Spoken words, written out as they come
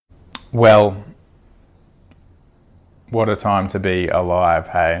Well, what a time to be alive,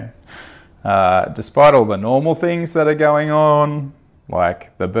 hey? Despite all the normal things that are going on,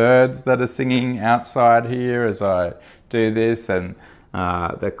 like the birds that are singing outside here as I do this, and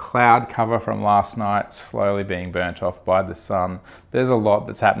the cloud cover from last night slowly being burnt off by the sun, there's a lot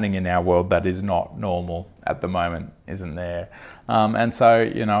that's happening in our world that is not normal at the moment, isn't there? And so,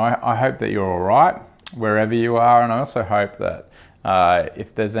 I hope that you're all right wherever you are, and I also hope that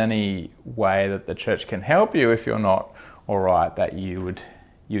if there's any way that the church can help you if you're not all right, that you'd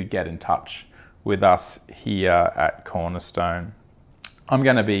get in touch with us here at Cornerstone. I'm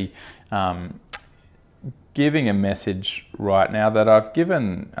going to be giving a message right now that I've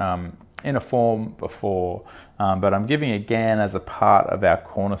given in a form before, but I'm giving again as a part of our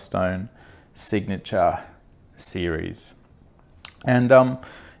Cornerstone Signature series. And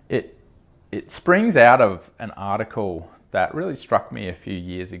it springs out of an article that really struck me a few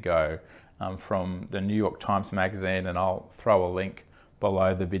years ago from the New York Times Magazine, and I'll throw a link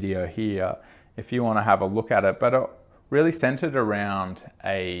below the video here if you want to have a look at it. But it really centered around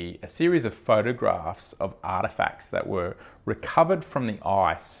a series of photographs of artifacts that were recovered from the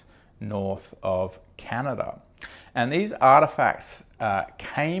ice north of Canada. And these artifacts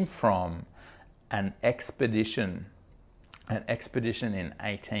came from an expedition in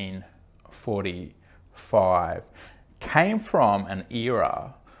 1845, came from an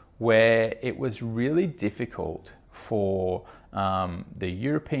era where it was really difficult for the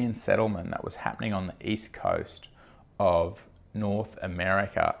European settlement that was happening on the east coast of North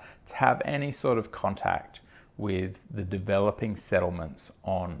America to have any sort of contact with the developing settlements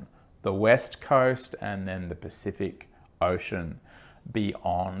on the west coast and then the Pacific Ocean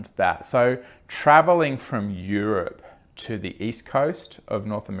beyond that. So traveling from Europe to the east coast of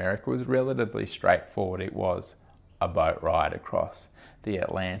North America was relatively straightforward. It was a boat ride across the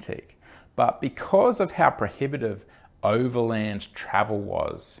Atlantic. But because of how prohibitive overland travel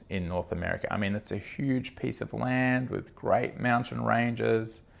was in North America, I mean, it's a huge piece of land with great mountain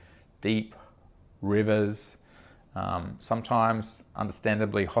ranges, deep rivers, sometimes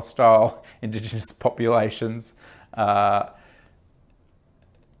understandably hostile indigenous populations. The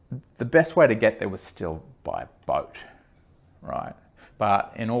best way to get there was still by boat, right?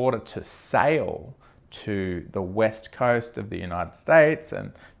 But in order to sail to the west coast of the United States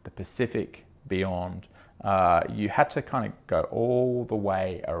and the Pacific beyond, you had to kind of go all the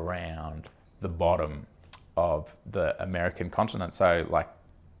way around the bottom of the American continent. So like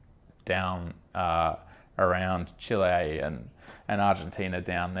down around Chile and Argentina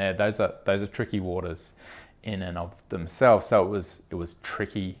down there. Those are tricky waters in and of themselves. So it was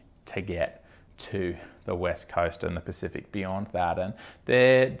tricky to get to the west coast and the Pacific beyond that. And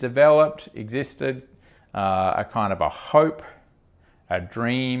there existed a kind of a hope, a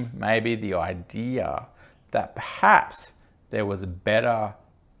dream, maybe the idea that perhaps there was a better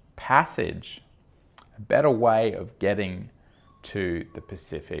passage, a better way of getting to the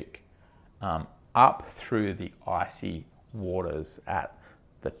Pacific up through the icy waters at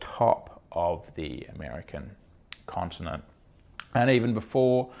the top of the American continent. And even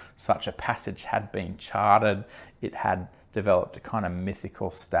before such a passage had been charted, it had developed a kind of mythical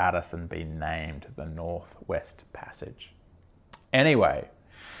status and been named the Northwest Passage. Anyway,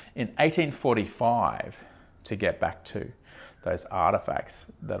 in 1845, to get back to those artifacts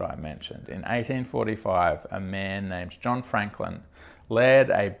that I mentioned, in 1845, a man named John Franklin led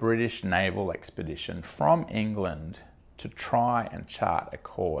a British naval expedition from England to try and chart a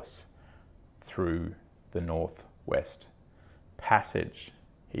course through the Northwest Passage.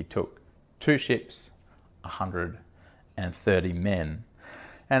 He took 2 ships, 130 men,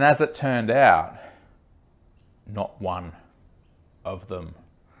 and as it turned out, not one of them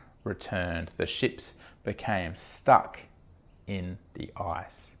returned. The ships became stuck in the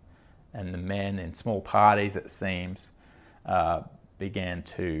ice, and the men, in small parties it seems, began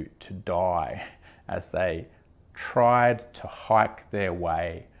to die as they tried to hike their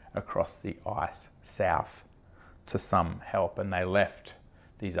way across the ice south to some help, and they left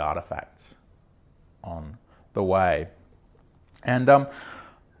these artifacts on the way. And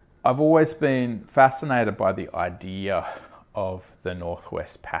I've always been fascinated by the idea of the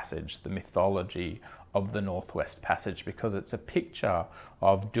Northwest Passage, the mythology of the Northwest Passage, because it's a picture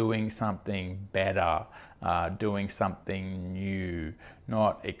of doing something better, doing something new,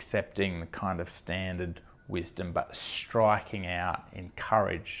 not accepting the kind of standard wisdom, but striking out in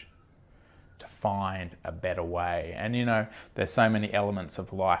courage to find a better way. And there's so many elements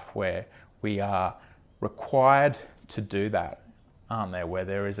of life where we are required to do that, aren't there? Where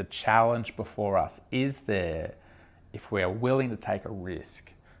there is a challenge before us. Is there, if we are willing to take a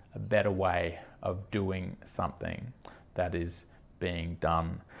risk, a better way of doing something that is being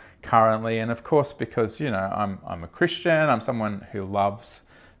done currently. And of course, because, you know, I'm a Christian, I'm someone who loves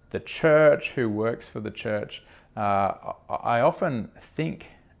the church, who works for the church, I often think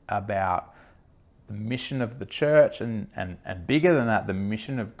about the mission of the church and bigger than that, the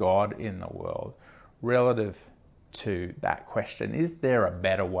mission of God in the world, relative to that question: is there a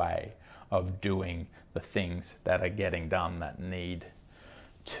better way of doing the things that are getting done, that need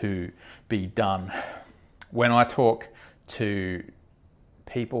to be done? When I talk to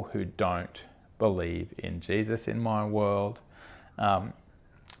people who don't believe in Jesus in my world,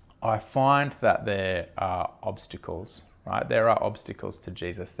 I find that there are obstacles, right? There are obstacles to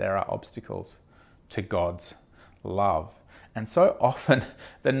Jesus. There are obstacles to God's love. And so often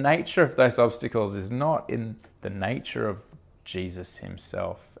the nature of those obstacles is not in the nature of Jesus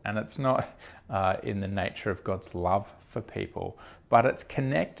himself, and it's not in the nature of God's love for people, but it's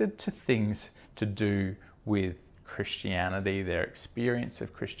connected to things to do with Christianity, their experience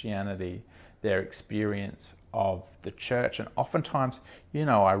of Christianity, their experience of the church. And oftentimes, you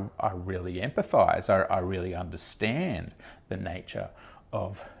know, I really empathize, I really understand the nature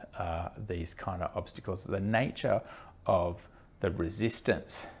of these kind of obstacles, the nature of the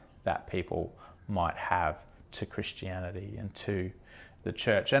resistance that people might have to Christianity and to the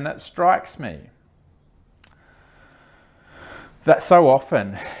church. And it strikes me that so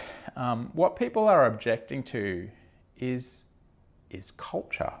often what people are objecting to is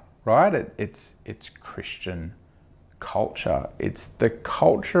culture, right? It's Christian culture. It's the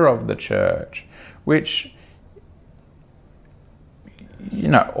culture of the church, which, you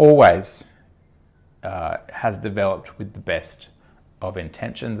know, always has developed with the best of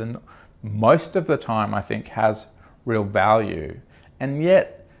intentions, and most of the time I think has real value, and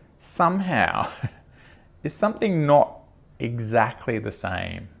yet somehow is something not exactly the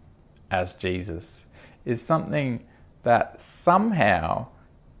same as Jesus, is something that somehow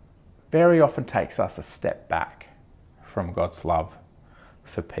very often takes us a step back from God's love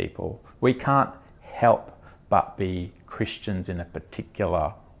for people. We can't help but be Christians in a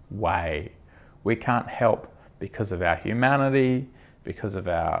particular way. We can't help because of our humanity, because of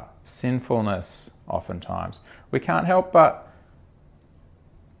our sinfulness oftentimes. We can't help but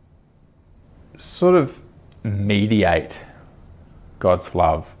sort of mediate God's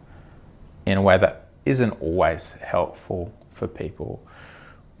love in a way that isn't always helpful for people.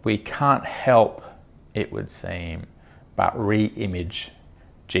 We can't help, it would seem, but re-image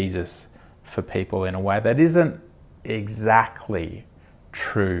Jesus for people in a way that isn't exactly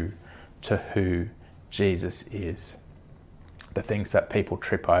true to who Jesus is. The things that people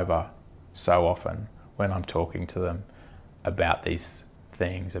trip over so often when I'm talking to them about these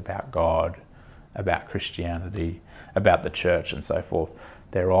things, about God, about Christianity, about the church and so forth,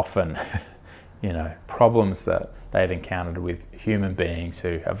 they're often, you know, problems that they've encountered with human beings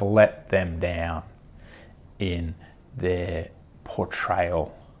who have let them down in their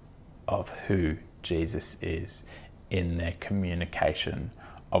portrayal of who Jesus is, in their communication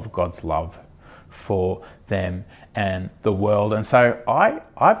of God's love for them and the world. And so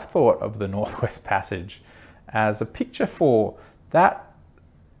I've thought of the Northwest Passage as a picture for that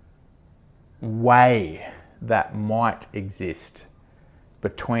way that might exist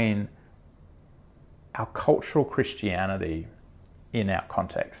between our cultural Christianity in our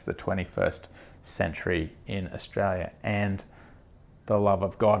context, the 21st century in Australia, and the love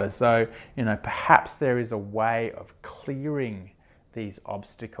of God, as though, you know, perhaps there is a way of clearing these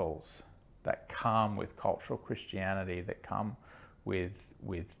obstacles that come with cultural Christianity, that come with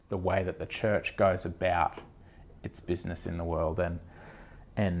the way that the church goes about its business in the world,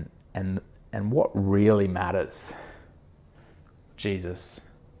 and what really matters: Jesus,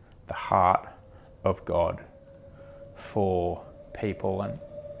 the heart of God for people. And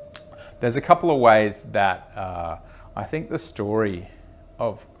there's a couple of ways that I think the story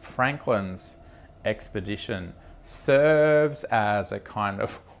of Franklin's expedition serves as a kind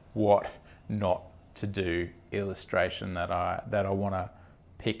of what not to do illustration that I want to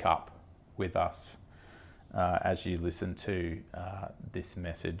pick up with us as you listen to this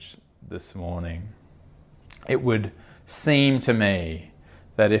message this morning. It would seem to me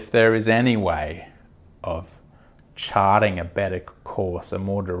that if there is any way of charting a better course, a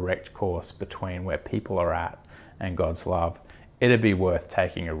more direct course between where people are at and God's love, it'd be worth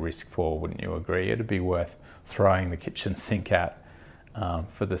taking a risk for, wouldn't you agree? It'd be worth throwing the kitchen sink at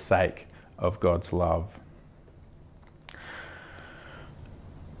for the sake of God's love.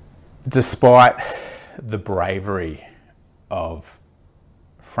 Despite the bravery of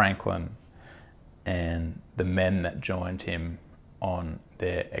Franklin and the men that joined him on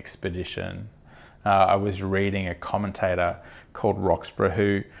their expedition. I was reading a commentator called Roxburgh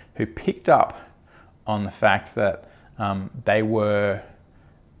who picked up on the fact that they were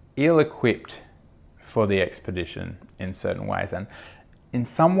ill-equipped for the expedition in certain ways. And in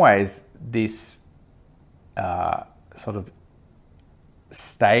some ways, this sort of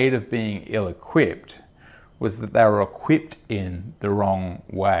state of being ill-equipped was that they were equipped in the wrong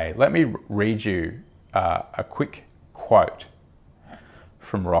way. Let me read you a quick quote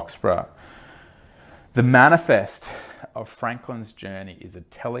from Roxburgh. "The manifest of Franklin's journey is a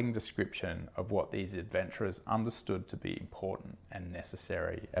telling description of what these adventurers understood to be important and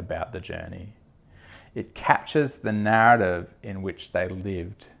necessary about the journey. It captures the narrative in which they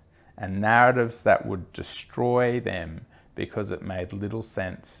lived, and narratives that would destroy them because it made little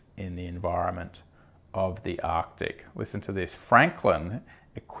sense in the environment of the Arctic." Listen to this. "Franklin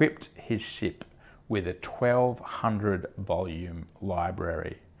equipped his ship with a 1,200 volume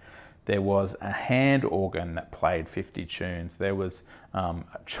library. There was a hand organ that played 50 tunes. There was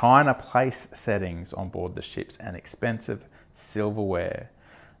china place settings on board the ships and expensive silverware."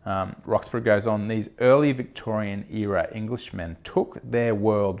 Roxburgh goes on, "These early Victorian era Englishmen took their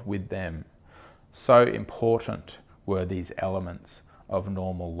world with them. So important were these elements of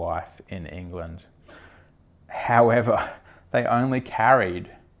normal life in England. However, they only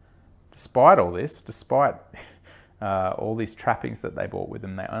carried, despite all this, despite all these trappings that they brought with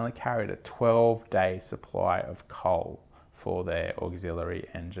them, they only carried a 12-day supply of coal for their auxiliary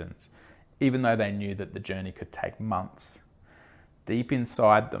engines, even though they knew that the journey could take months. Deep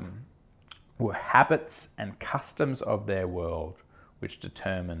inside them were habits and customs of their world which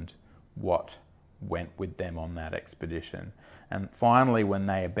determined what went with them on that expedition. And finally, when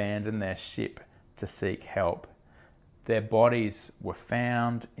they abandoned their ship to seek help, their bodies were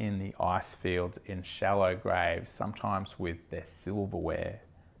found in the ice fields in shallow graves, sometimes with their silverware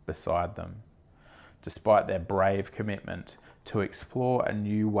beside them. Despite their brave commitment to explore a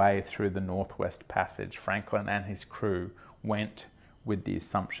new way through the Northwest Passage, Franklin and his crew went with the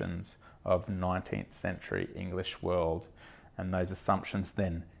assumptions of 19th century English world, and those assumptions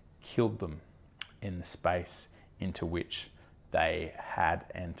then killed them in the space into which they had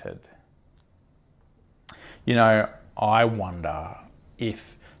entered." You know, I wonder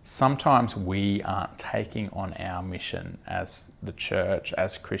if sometimes we aren't taking on our mission as the church,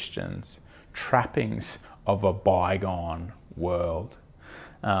 as Christians, trappings of a bygone world.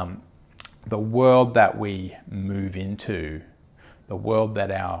 The world that we move into, the world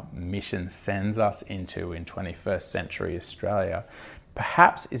that our mission sends us into in 21st century Australia,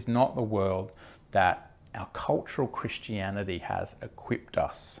 perhaps is not the world that our cultural Christianity has equipped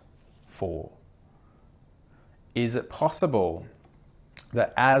us for. Is it possible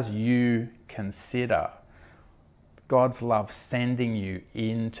that as you consider God's love sending you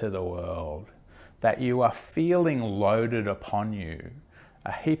into the world, that you are feeling loaded upon you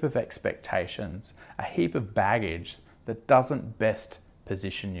a heap of expectations, a heap of baggage that doesn't best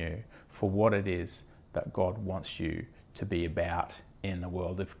position you for what it is that God wants you to be about in the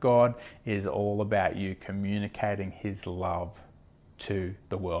world? If God is all about you communicating his love to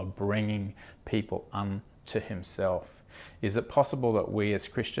the world, bringing people unto himself, is it possible that we as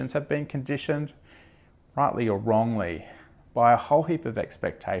Christians have been conditioned, rightly or wrongly, by a whole heap of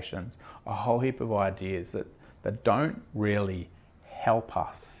expectations, a whole heap of ideas that don't really help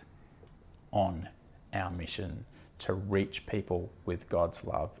us on our mission to reach people with God's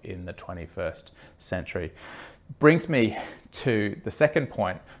love in the 21st century? Brings me to the second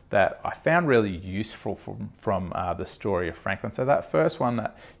point that I found really useful from the story of Franklin. So that first one,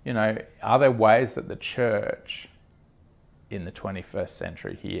 that, you know, are there ways that the church in the 21st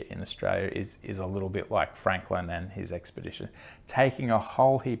century here in Australia is a little bit like Franklin and his expedition, taking a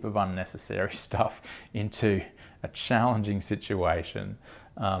whole heap of unnecessary stuff into a challenging situation?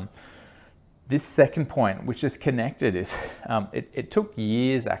 This second point, which is connected, is it took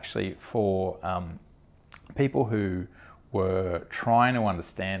years actually for people who were trying to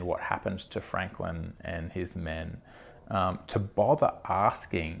understand what happened to Franklin and his men to bother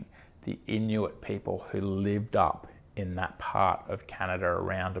asking the Inuit people who lived up in that part of Canada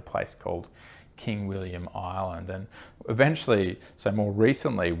around a place called King William Island. And eventually, so more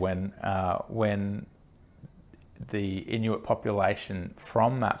recently, when the Inuit population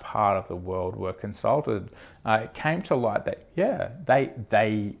from that part of the world were consulted, it came to light that, yeah,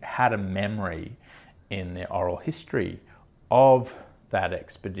 they had a memory in their oral history of that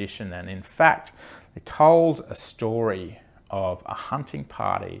expedition. And in fact, they told a story of a hunting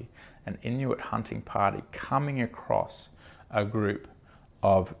party, an Inuit hunting party, coming across a group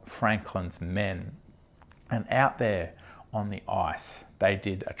of Franklin's men. And out there on the ice, they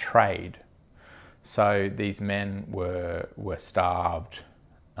did a trade. So these men were starved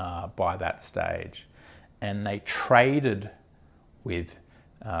by that stage, and they traded with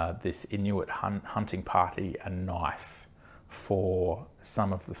this Inuit hunting party a knife for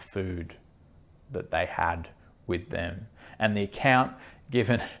some of the food that they had with them. And the account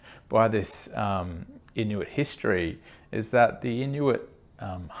given by this Inuit history is that the Inuit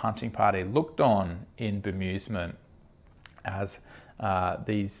hunting party looked on in bemusement as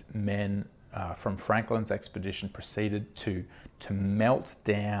these men from Franklin's expedition proceeded to melt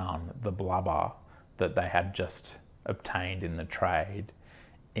down the blubber that they had just obtained in the trade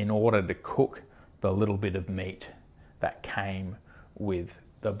in order to cook the little bit of meat that came with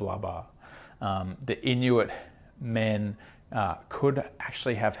the blubber. The Inuit men could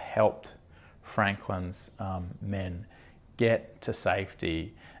actually have helped Franklin's men get to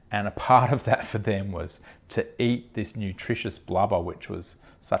safety, and a part of that for them was to eat this nutritious blubber, which was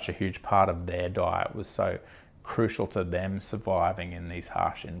such a huge part of their diet, was so crucial to them surviving in these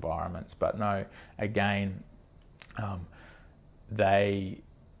harsh environments. But no, again,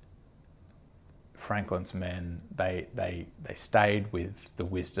 Franklin's men, they stayed with the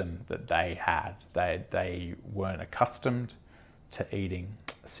wisdom that they had. They weren't accustomed to eating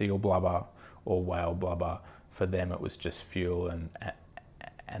seal blubber or whale blubber. For them, it was just fuel,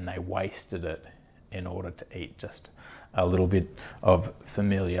 and they wasted it in order to eat just a little bit of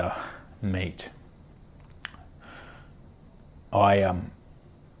familiar meat.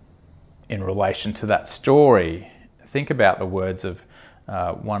 In relation to that story, think about the words of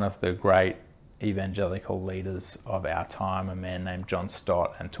one of the great evangelical leaders of our time, a man named John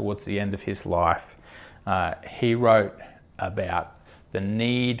Stott. And towards the end of his life, he wrote about the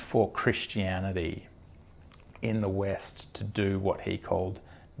need for Christianity in the West to do what he called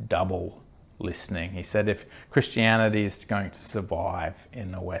double listening. He said, if Christianity is going to survive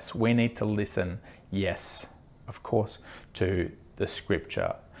in the West, we need to listen, yes, of course, to the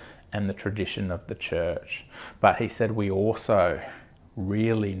scripture and the tradition of the church. But he said we also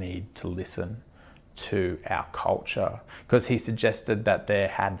really need to listen to our culture, because he suggested that there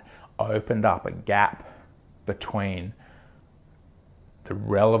had opened up a gap between the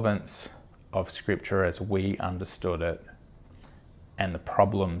relevance of scripture as we understood it and the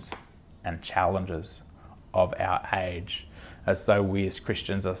problems and challenges of our age, as though we as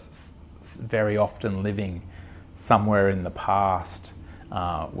Christians are very often living somewhere in the past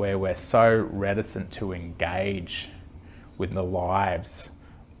where we're so reticent to engage with the lives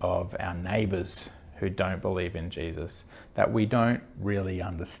of our neighbours who don't believe in Jesus, that we don't really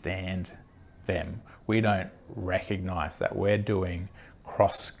understand them. We don't recognise that we're doing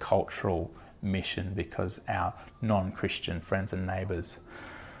cross-cultural mission because our non-Christian friends and neighbours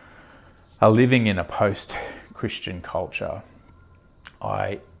are living in a post-Christian culture.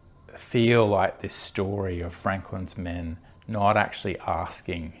 I feel like this story of Franklin's men not actually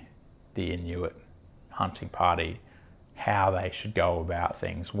asking the Inuit hunting party how they should go about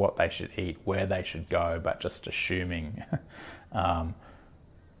things, what they should eat, where they should go, but just assuming and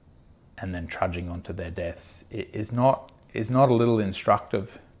then trudging on to their deaths is not a little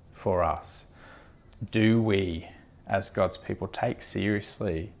instructive for us. Do we, as God's people, take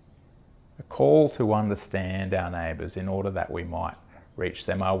seriously a call to understand our neighbours in order that we might reach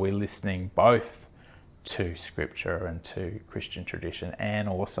them? Are we listening both to scripture and to Christian tradition, and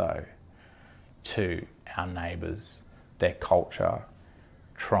also to our neighbours, their culture,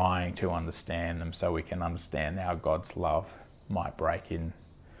 trying to understand them so we can understand how God's love might break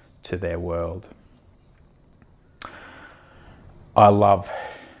into their world? I love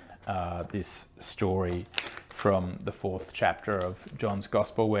this story from the 4th chapter of John's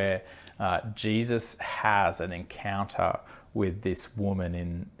Gospel, where Jesus has an encounter with this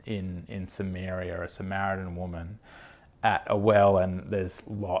woman in Samaria, a Samaritan woman, at a well, and there's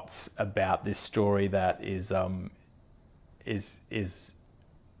lots about this story that is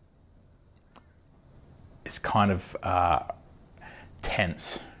kind of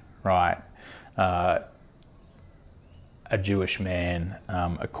tense, right? A Jewish man,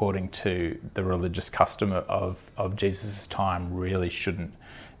 according to the religious custom of Jesus' time, really shouldn't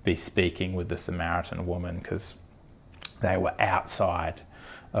be speaking with the Samaritan woman because they were outside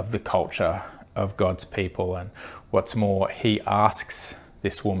of the culture of God's people. And what's more, he asks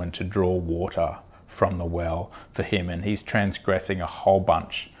this woman to draw water from the well for him, and he's transgressing a whole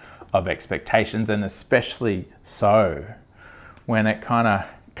bunch of expectations, and especially so when it kind of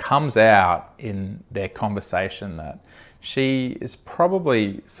comes out in their conversation that she is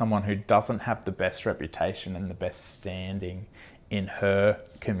probably someone who doesn't have the best reputation and the best standing in her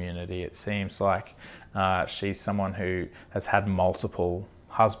community. It seems like She's someone who has had multiple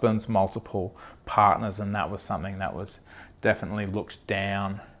husbands, multiple partners, and that was something that was definitely looked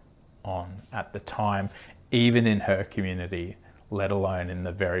down on at the time, even in her community, let alone in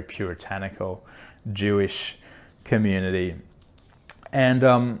the very puritanical Jewish community.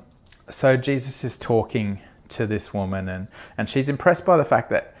 And so Jesus is talking to this woman, and she's impressed by the fact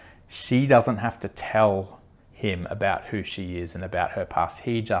that she doesn't have to tell him about who she is and about her past.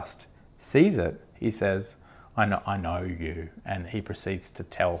 He just sees it. He says, I know you. And he proceeds to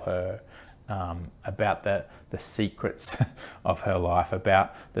tell her about the secrets of her life,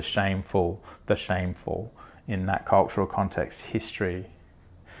 about the shameful in that cultural context, history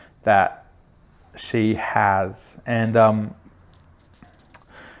that she has. And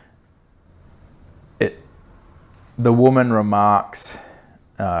the woman remarks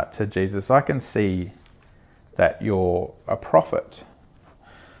to Jesus, I can see that you're a prophet.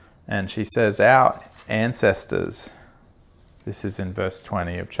 And she says, our ancestors, this is in verse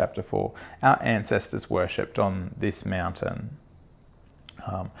 20 of chapter 4, our ancestors worshipped on this mountain.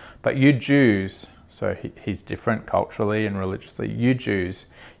 But you Jews, so he's different culturally and religiously, you Jews,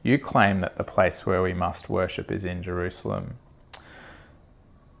 you claim that the place where we must worship is in Jerusalem.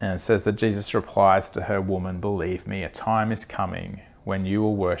 And it says that Jesus replies to her, woman, believe me, a time is coming when you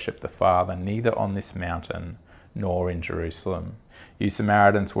will worship the Father neither on this mountain nor in Jerusalem. You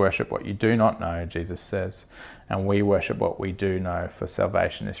Samaritans worship what you do not know, Jesus says, and we worship what we do know, for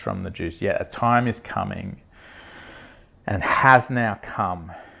salvation is from the Jews. Yet a time is coming and has now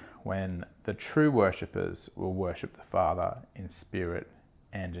come when the true worshippers will worship the Father in spirit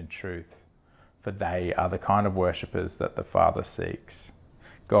and in truth, for they are the kind of worshippers that the Father seeks.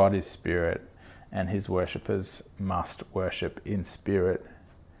 God is spirit, and his worshippers must worship in spirit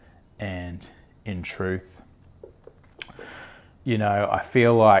and in truth. You know, I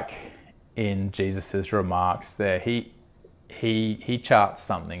feel like in Jesus's remarks there, he charts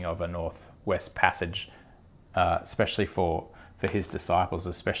something of a northwest passage, especially for his disciples,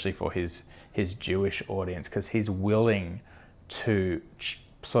 especially for his Jewish audience, because he's willing to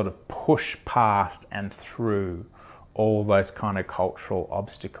sort of push past and through all those kind of cultural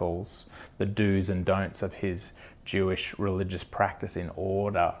obstacles, the do's and don'ts of his Jewish religious practice, in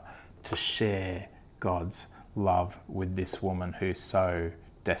order to share God's love with this woman who so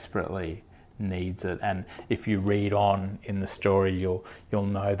desperately needs it. And if you read on in the story, you'll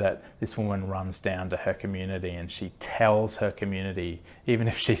know that this woman runs down to her community and she tells her community, even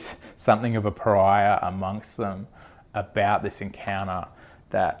if she's something of a pariah amongst them, about this encounter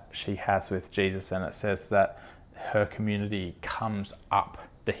that she has with Jesus. And it says that her community comes up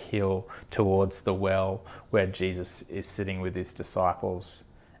the hill towards the well where Jesus is sitting with his disciples,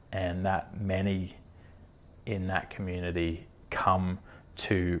 and that many in that community come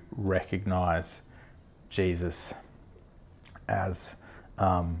to recognize Jesus as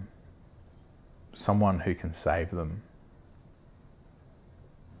someone who can save them.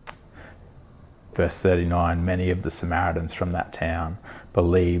 Verse 39, many of the Samaritans from that town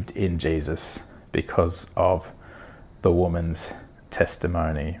believed in Jesus because of the woman's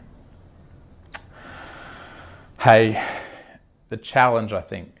testimony. Hey, the challenge, I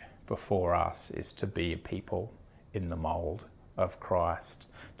think, before us is to be a people in the mold of Christ,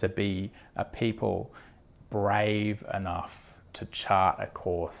 to be a people brave enough to chart a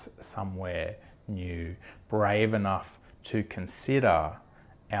course somewhere new, brave enough to consider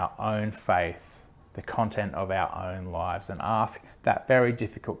our own faith, the content of our own lives, and ask that very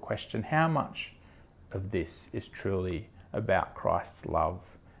difficult question: how much of this is truly about Christ's love,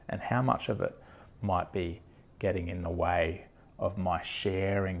 and how much of it might be getting in the way of my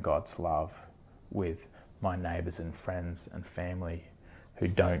sharing God's love with my neighbours and friends and family who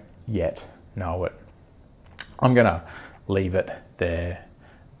don't yet know it. I'm going to leave it there,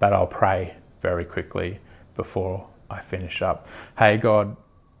 but I'll pray very quickly before I finish up. Hey God,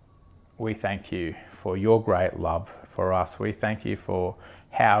 we thank you for your great love for us. We thank you for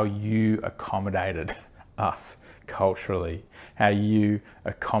how you accommodated us culturally, how you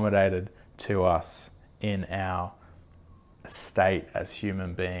accommodated to us in our state as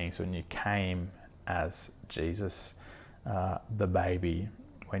human beings when you came as Jesus, the baby,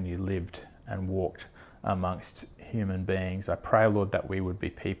 when you lived and walked amongst human beings. I pray, Lord, that we would be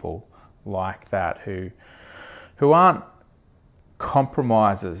people like that who aren't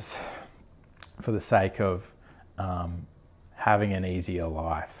compromisers for the sake of having an easier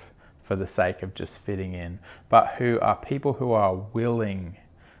life, for the sake of just fitting in, but who are people who are willing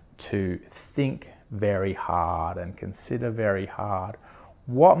to think very hard and consider very hard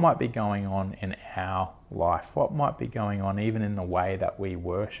what might be going on in our life, what might be going on even in the way that we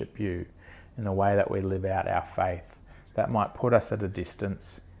worship you, in the way that we live out our faith that might put us at a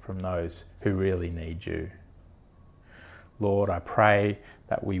distance from those who really need you. Lord, I pray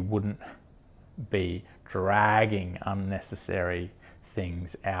that we wouldn't be dragging unnecessary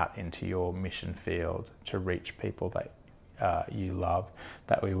things out into your mission field to reach people that you love,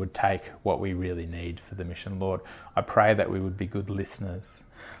 that we would take what we really need for the mission. Lord, I pray that we would be good listeners.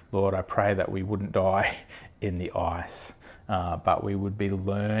 Lord, I pray that we wouldn't die in the ice, but we would be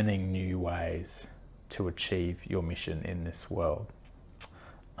learning new ways to achieve your mission in this world.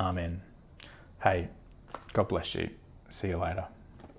 Amen. Hey, God bless you. See you later.